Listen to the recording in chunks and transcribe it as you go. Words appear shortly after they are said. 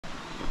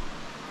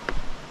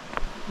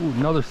Ooh,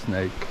 another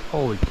snake.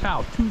 Holy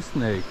cow, 2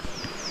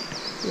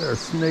 snakes. There are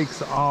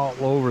snakes all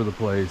over the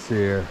place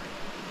here.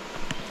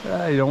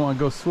 You don't want to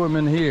go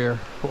swimming here.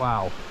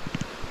 Wow.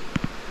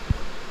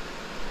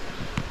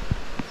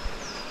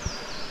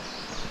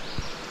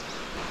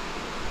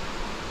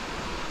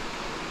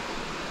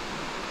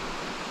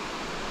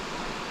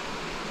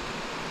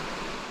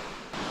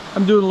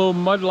 I'm doing a little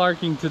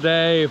mudlarking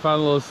today.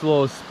 Found a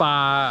little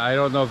spot. I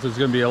don't know if there's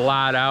gonna be a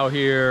lot out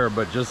here,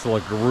 but just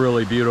looked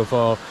really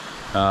beautiful.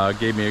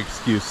 Gave me an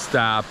excuse to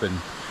stop and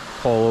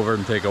pull over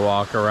and take a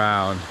walk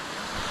around.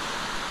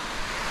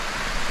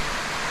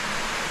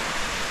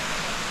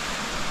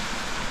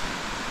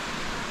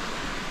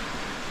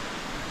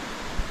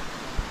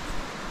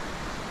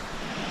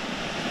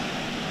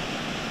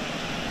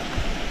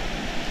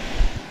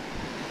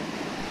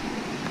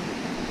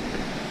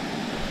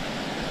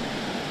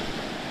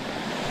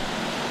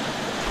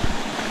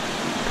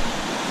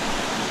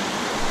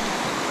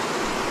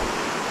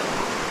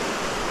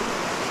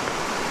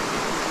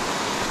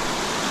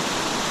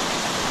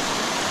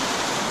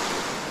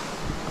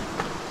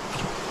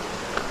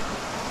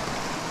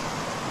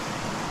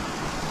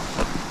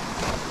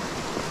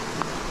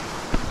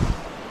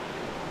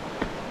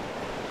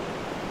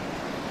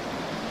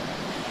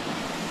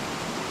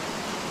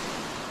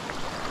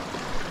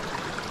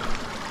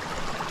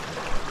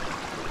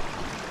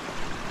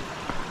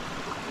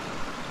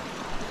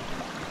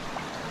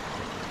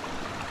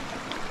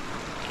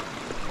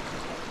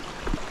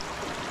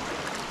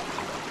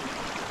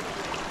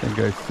 I think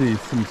I see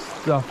some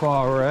stuff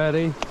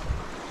already.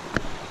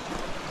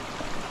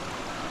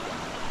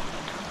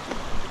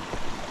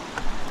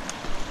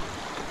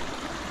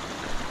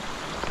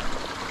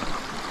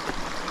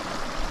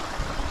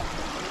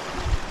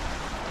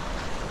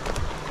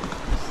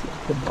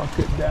 Set the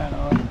bucket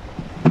down.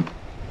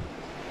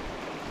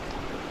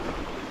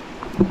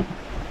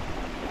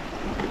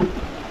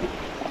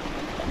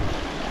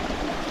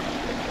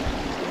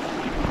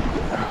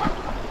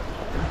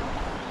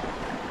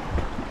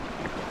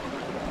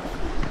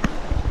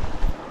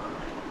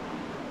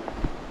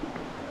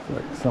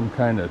 Some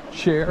kind of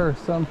chair or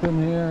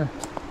something here.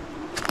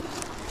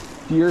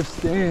 Deer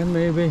stand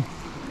maybe.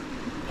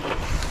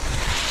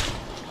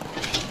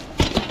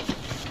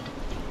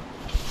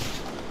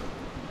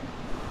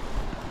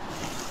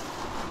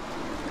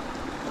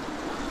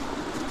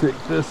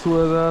 Take this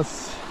with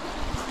us.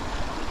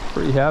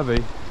 Pretty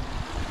heavy.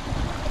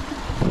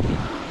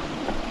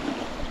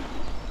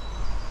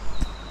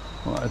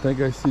 Well, I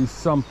think I see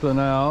something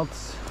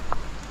else.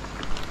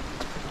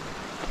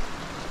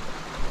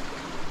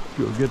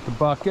 Go get the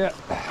bucket.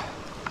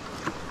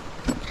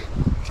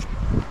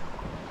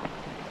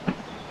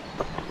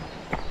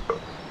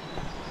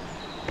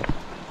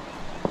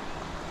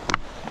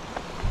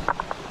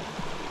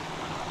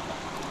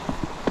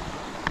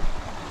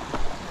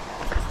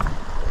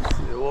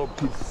 See a little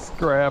piece of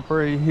scrap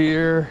right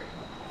here.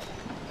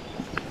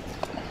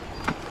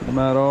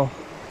 Metal.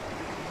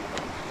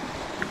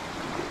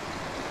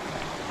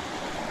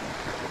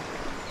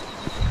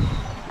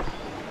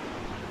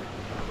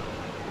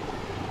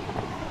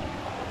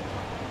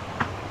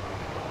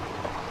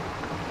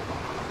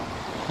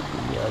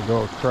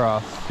 Go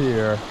across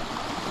here.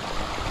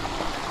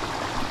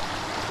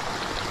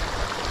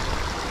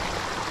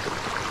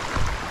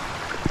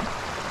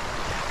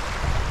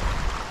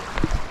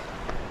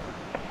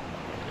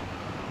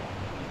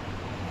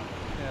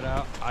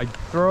 I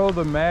throw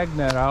the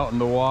magnet out in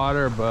the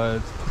water, but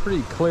it's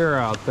pretty clear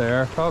out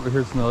there. Oh,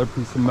 here's another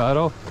piece of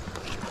metal.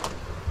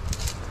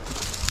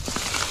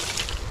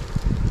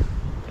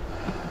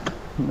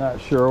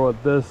 Not sure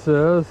what this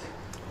is.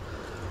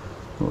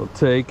 We'll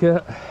take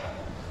it.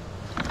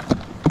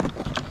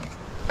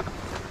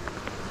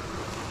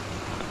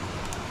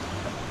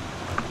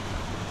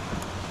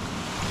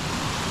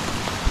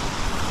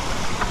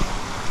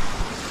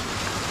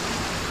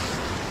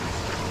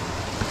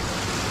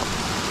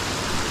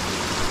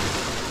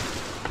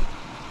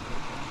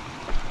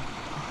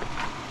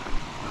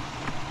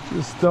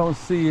 Just don't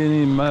see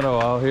any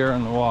metal out here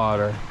in the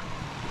water.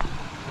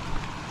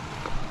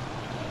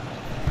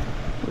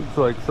 Looks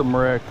like some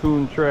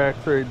raccoon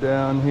tracks right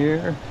down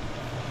here.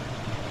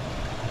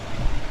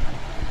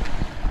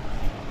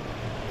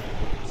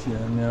 See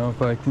now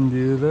if I can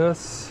do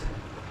this.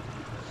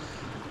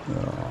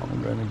 Oh,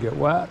 I'm gonna get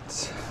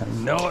wet. I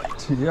know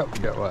it.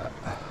 Yep, get wet.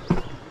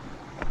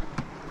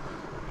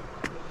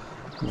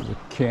 There's a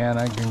can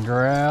I can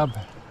grab.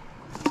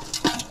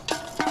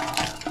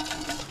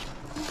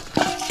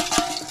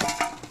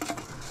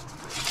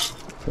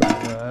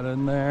 That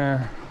in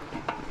there.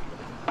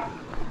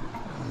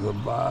 There's a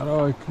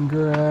bottle I can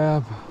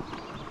grab.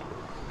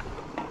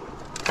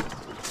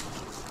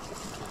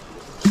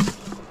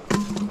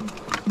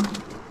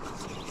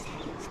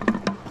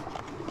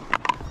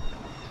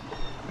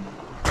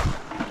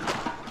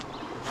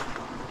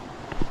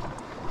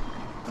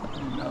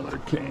 Another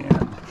can.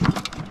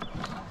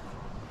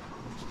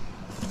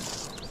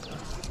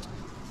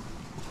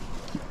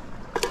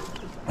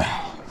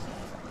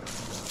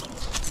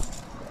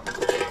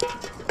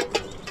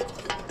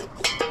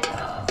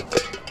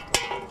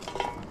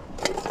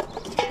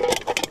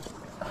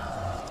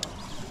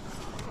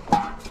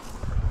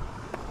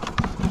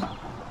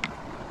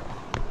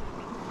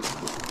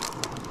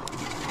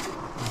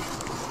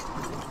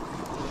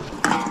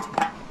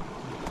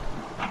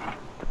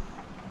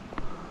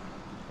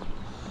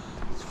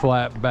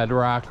 flat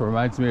bedrock.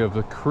 Reminds me of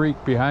the creek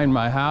behind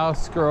my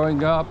house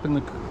growing up. In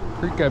the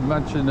creek I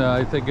mentioned,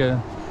 I think in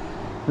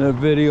a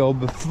video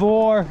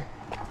before.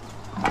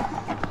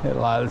 Had a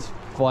lot of this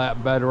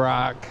flat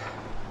bedrock.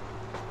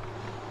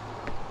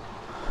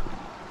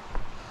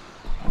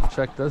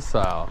 Check this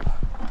out.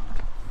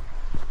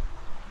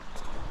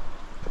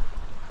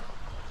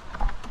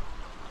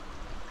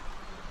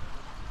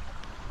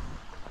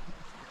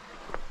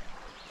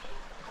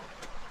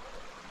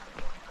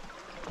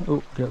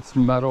 Oh, got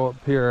some metal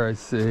up here, I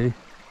see.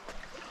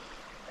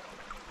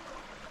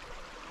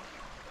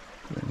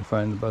 Trying to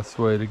find the best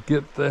way to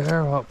get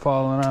there without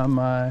falling on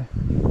my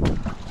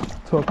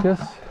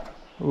tuchus.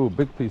 Oh,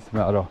 big piece of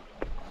metal.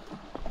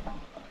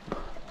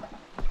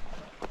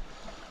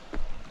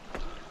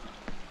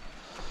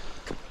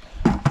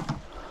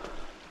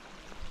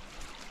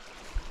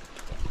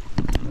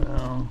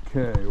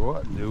 Okay,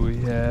 what do we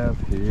have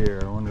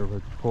here? I wonder if I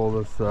can pull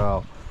this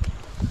out.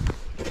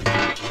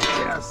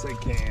 Yes, I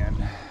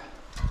can.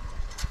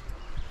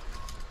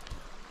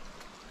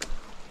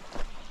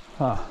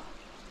 Huh.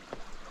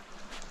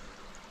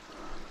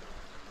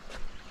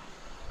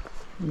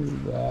 Do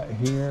that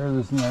here.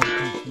 There's another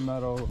piece of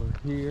metal over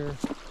here.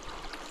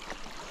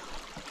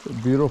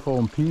 It's beautiful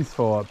and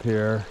peaceful up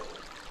here.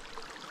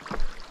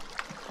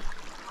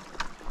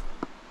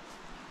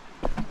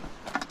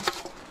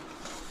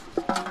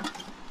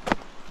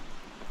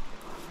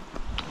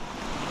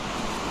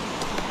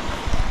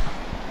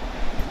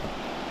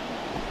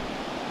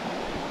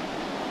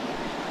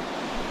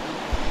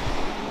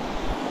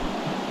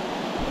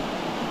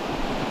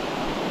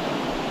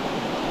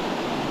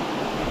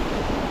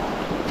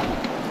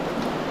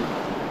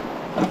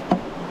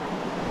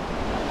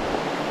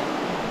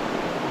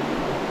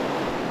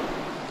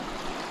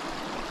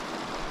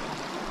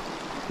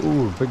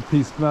 Ooh, big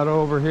piece of metal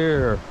over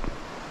here.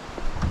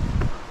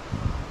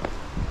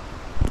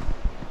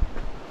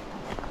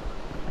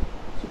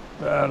 Check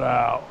that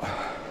out.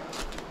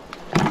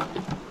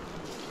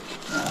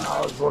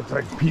 Oh, this looks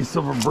like a piece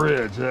of a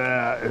bridge.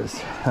 That is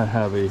a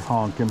heavy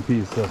honking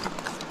piece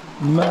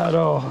of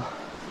metal.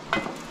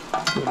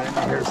 Get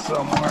in here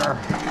somewhere.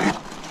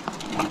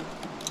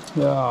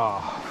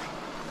 Yeah.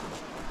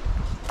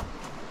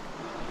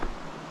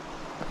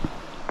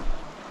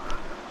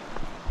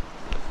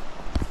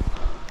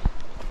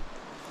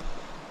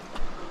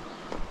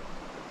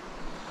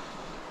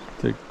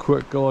 Take a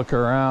quick look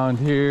around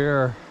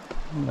here.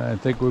 I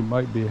think we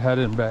might be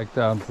heading back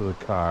down to the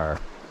car.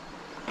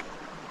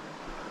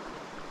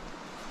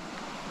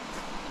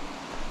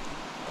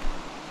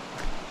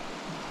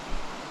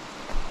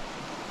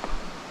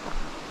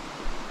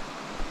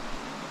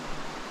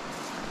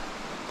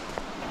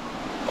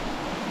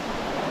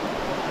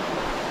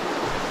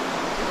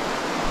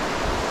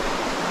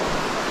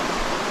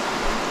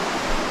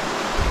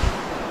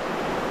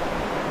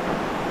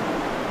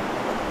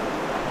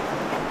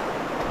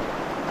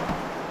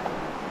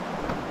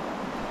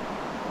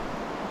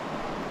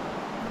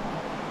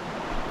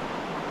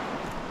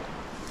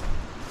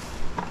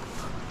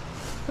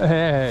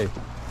 Hey,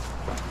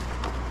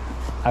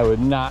 I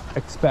would not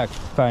expect to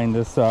find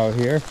this out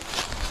here.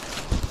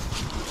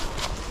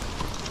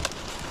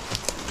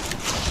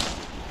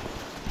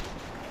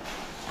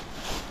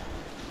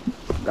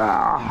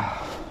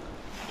 Ah,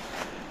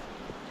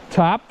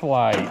 top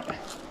flight.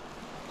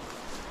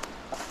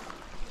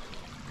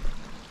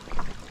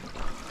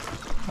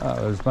 Oh,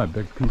 there's my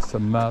big piece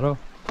of metal.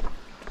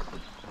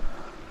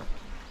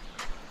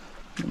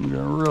 I'm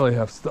gonna really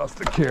have stuff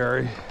to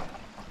carry.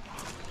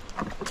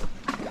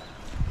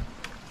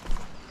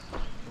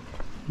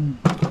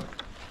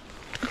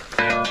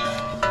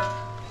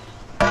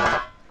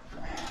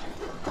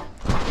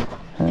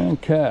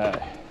 Okay.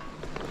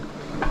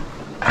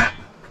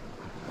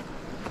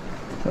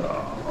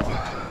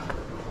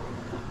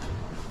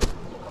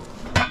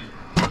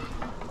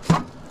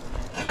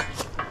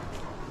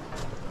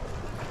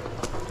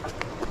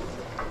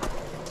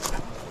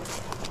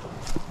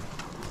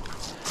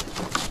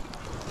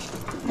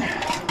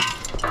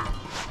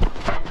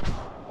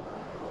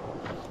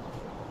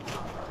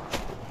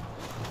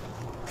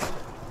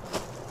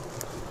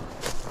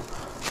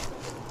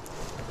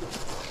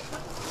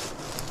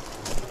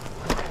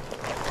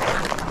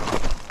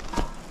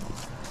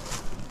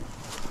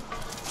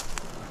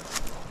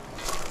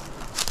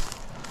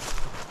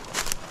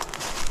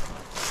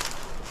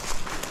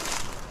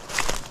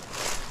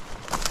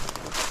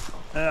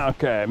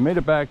 Okay, I made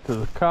it back to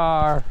the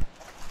car.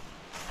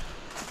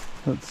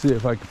 Let's see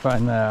if I can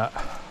find that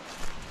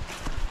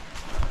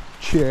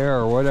chair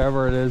or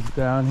whatever it is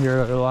down here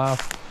to the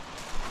left.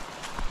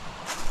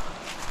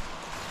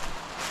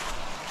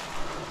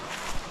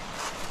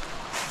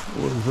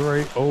 It was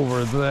right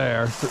over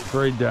there, so it's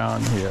right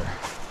down here.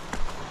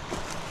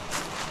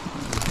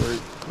 It's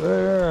right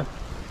there.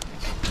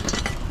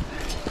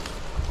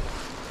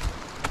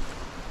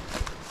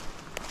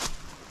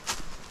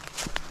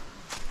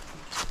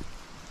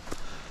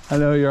 I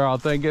know you're all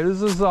thinking,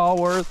 is this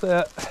all worth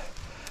it?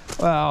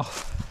 Well,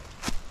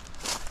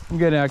 I'm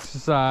getting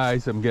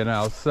exercise, I'm getting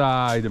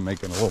outside, I'm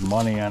making a little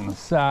money on the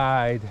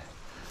side.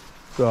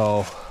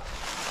 So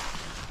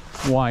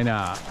why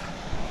not?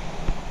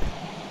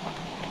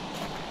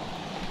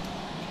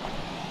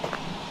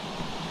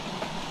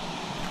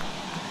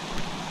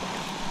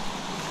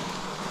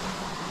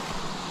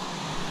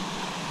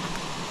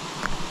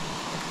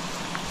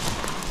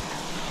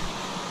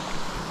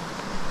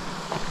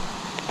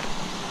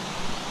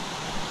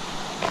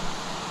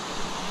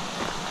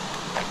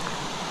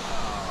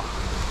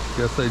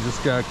 Guess I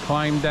just gotta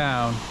climb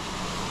down.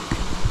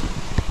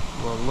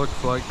 Well, it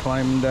looks like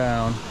climbing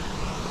down.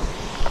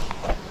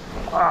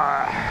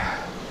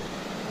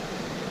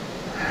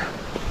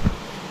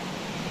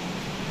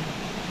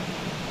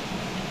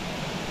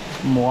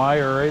 Some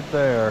wire right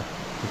there,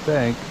 I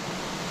think.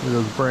 Look at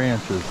those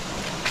branches.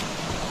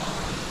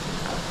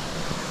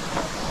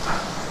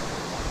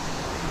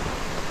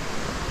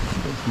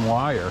 There's some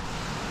wire.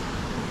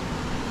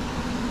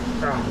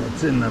 Oh,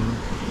 it's in them.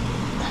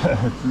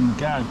 It's in the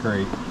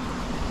concrete.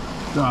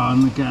 It's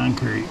on the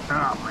concrete.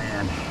 Oh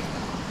man.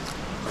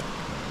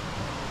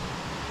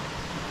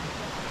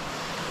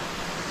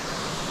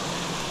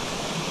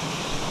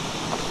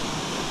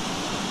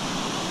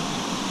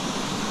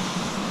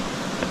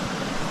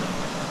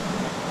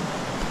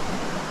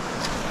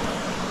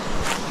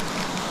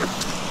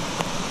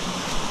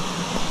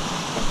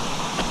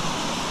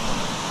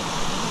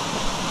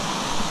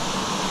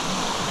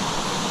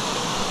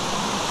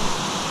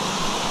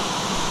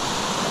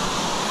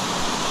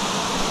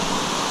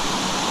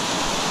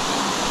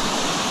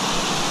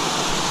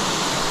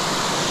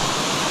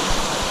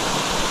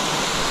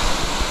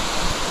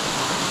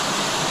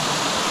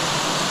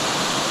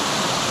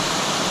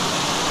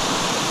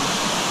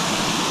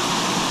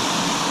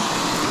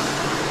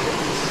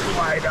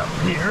 Slide up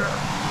here.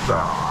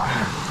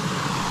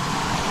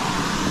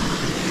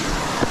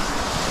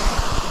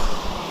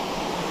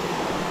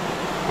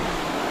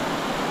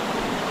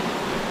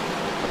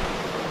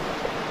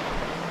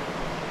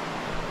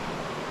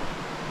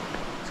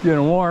 It's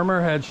getting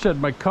warmer. Had to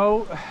shed my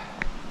coat.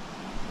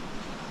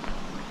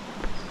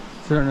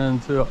 Turning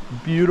into a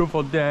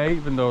beautiful day,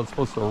 even though it's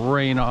supposed to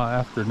rain all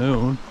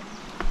afternoon.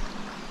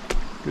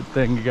 Good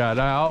thing you got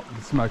out.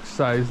 Get some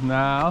exercise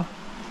now.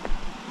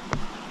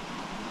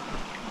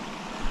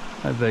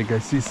 I think I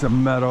see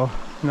some metal.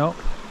 Nope.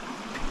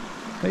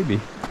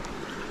 Maybe.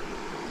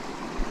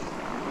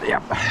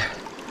 Yep.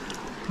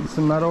 See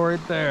some metal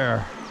right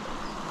there.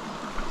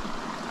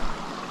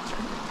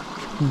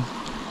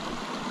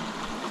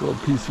 Little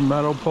piece of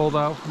metal pulled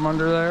out from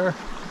under there.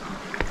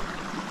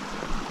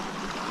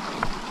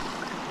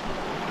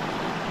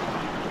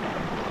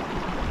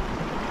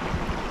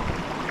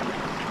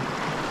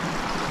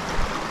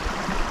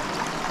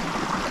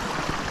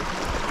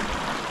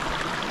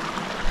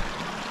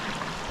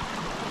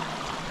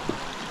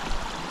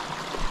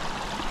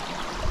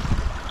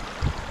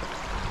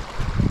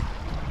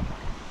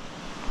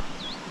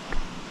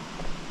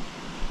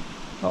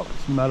 Oh,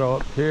 some metal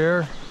up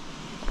here.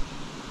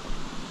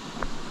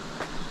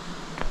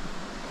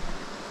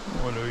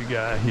 What do we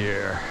got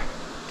here?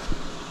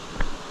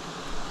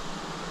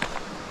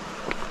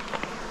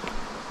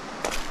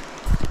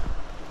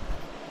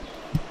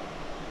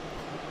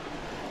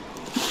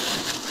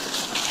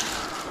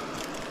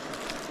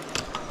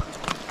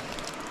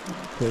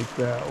 Take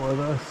that with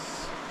us.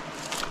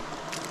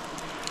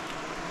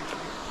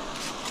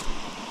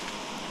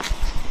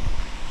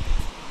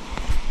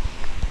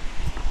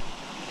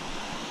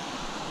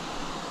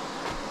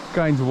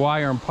 Kinds of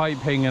wire and pipe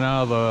hanging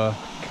out of the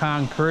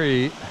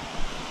concrete.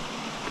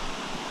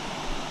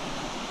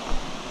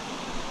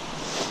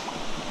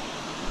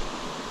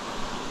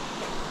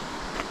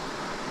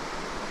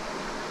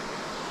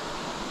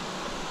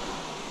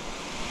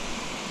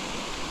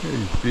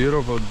 These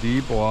beautiful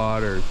deep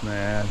waters,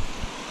 man.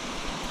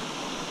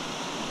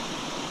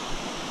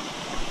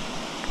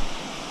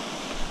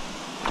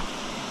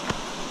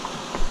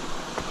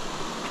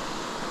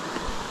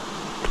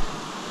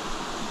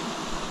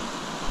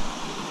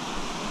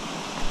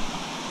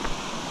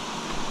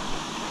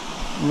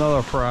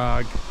 Another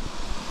frog.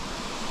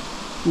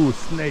 Ooh,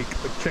 snake.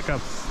 But check out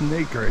the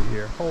snake right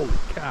here. Holy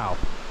cow.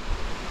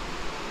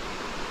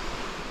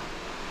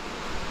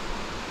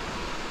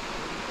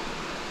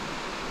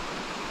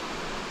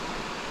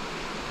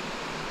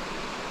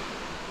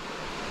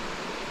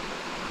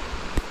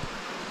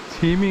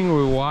 Teeming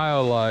with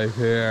wildlife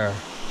here.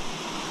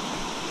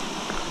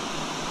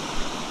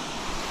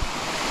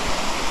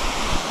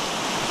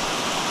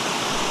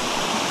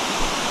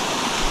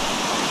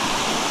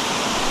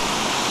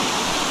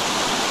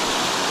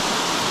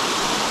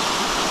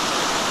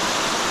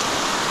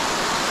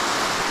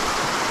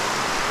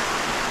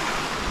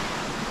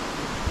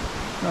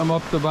 I'm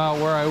up to about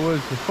where I was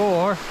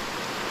before.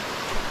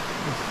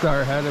 Let's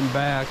start heading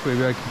back.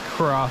 Maybe I can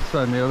cross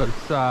on the other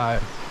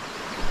side.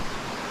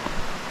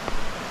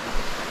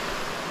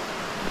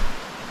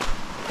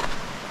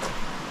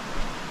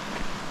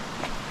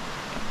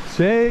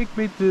 Take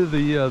me to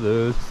the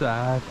other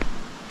side.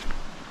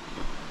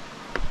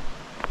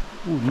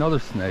 Ooh, another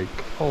snake.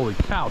 Holy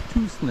cow,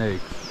 2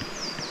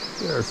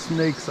 snakes. There are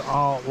snakes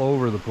all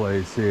over the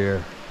place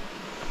here.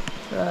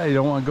 You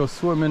don't want to go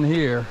swimming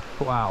here.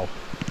 Wow.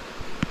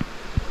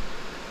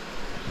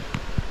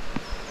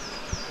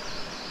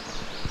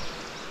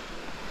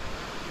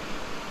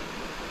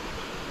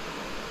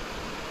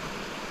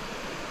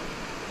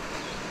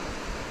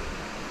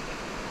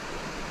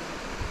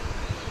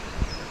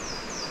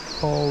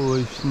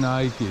 Holy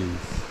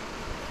shnikes.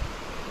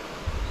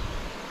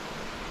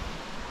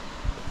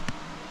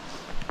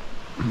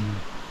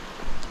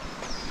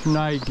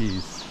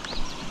 Shnikes.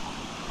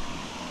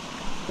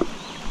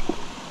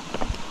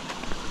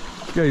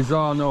 You guys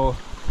all know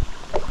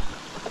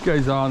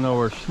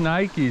where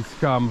shnikes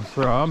comes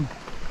from.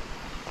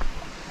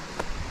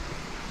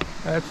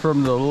 That's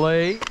from the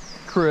late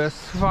Chris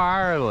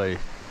Farley.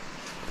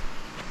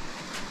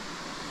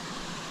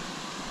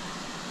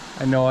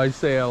 I know I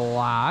say it a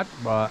lot,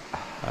 but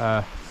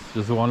it's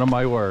just one of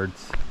my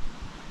words.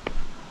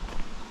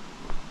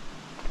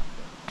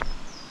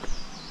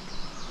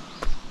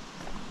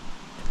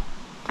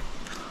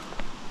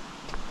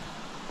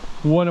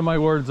 One of my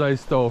words I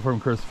stole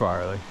from Chris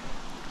Farley.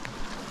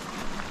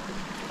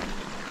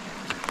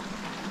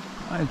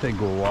 I think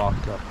we'll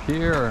walk up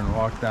here and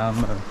walk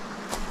down the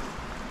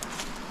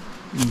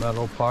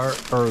metal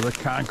part, or the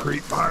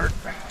concrete part.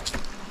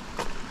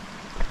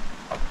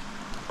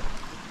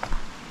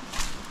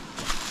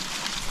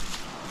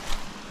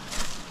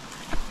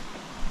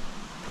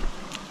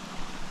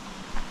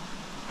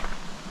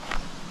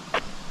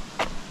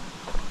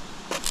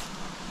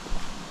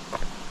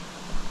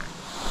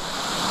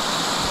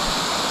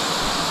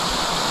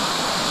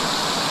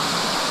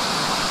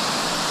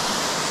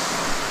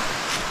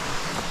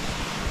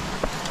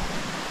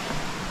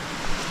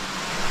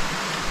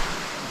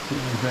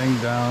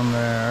 Anything down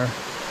there as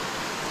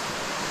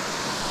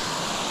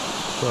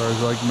far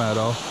as like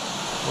metal.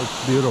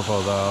 Looks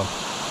beautiful though,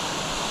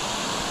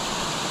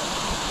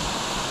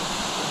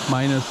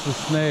 minus the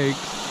snakes.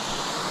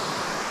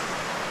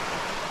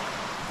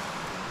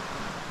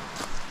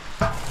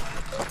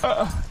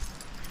 That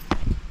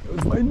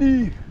was my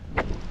knee.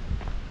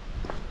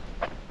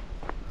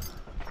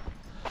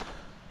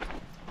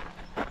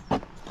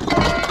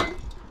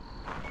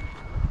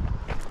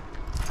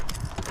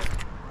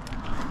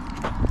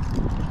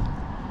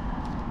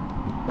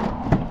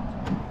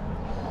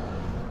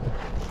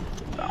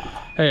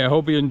 Hey, I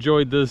hope you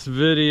enjoyed this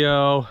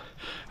video.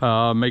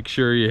 Make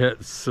sure you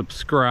hit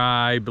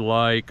subscribe,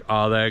 like,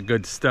 all that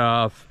good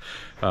stuff.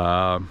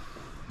 And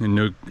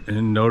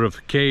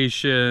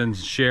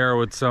notifications, share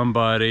with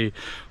somebody.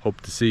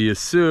 Hope to see you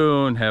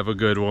soon. Have a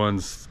good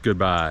one.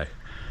 Goodbye.